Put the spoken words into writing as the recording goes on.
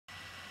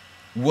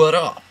What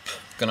up?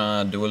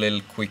 Gonna do a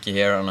little quickie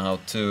here on how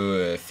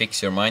to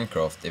fix your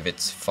Minecraft if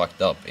it's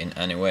fucked up in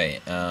any way.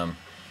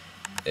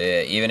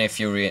 Even if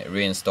you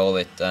reinstall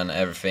it and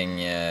everything,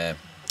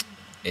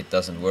 it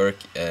doesn't work,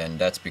 and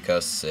that's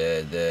because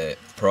the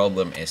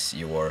problem is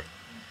your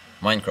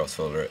Minecraft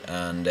folder.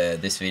 And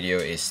this video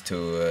is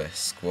to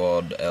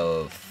Squad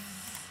L.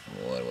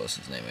 What was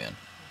his name again?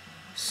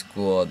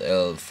 Squad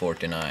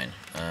L49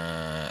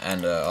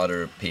 and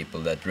other people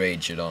that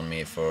raged on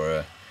me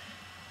for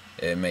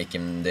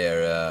making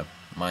their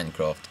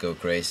Minecraft go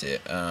crazy.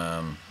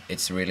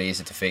 It's really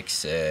easy to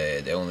fix.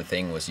 The only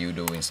thing was you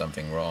doing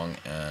something wrong,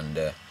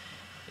 and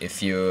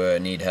if you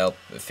need help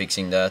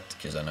fixing that,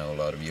 because I know a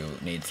lot of you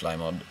need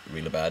FlyMod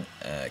really bad,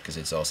 because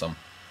it's awesome,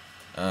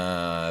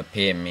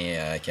 PM me.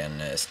 I can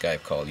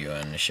Skype call you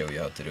and show you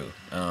how to do.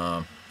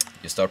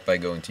 You start by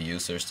going to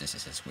users. This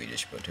is in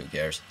Swedish, but who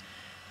cares?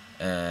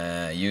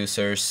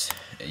 Users,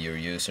 your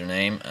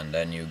username, and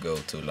then you go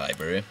to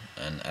library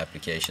and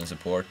application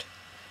support,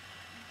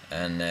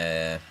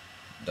 and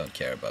don't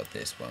care about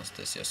this ones,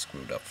 this just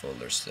screwed up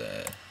folders.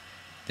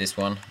 This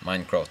one,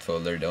 Minecraft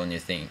folder, the only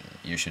thing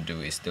you should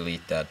do is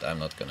delete that. I'm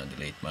not gonna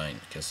delete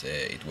mine because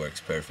it works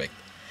perfect,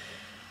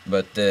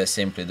 but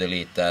simply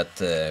delete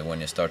that.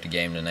 When you start the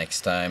game the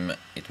next time,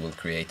 it will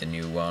create a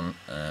new one,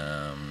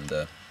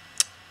 and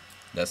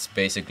that's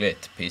basically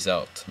it. Peace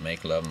out.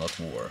 Make love, not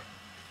war.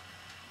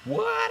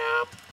 What up?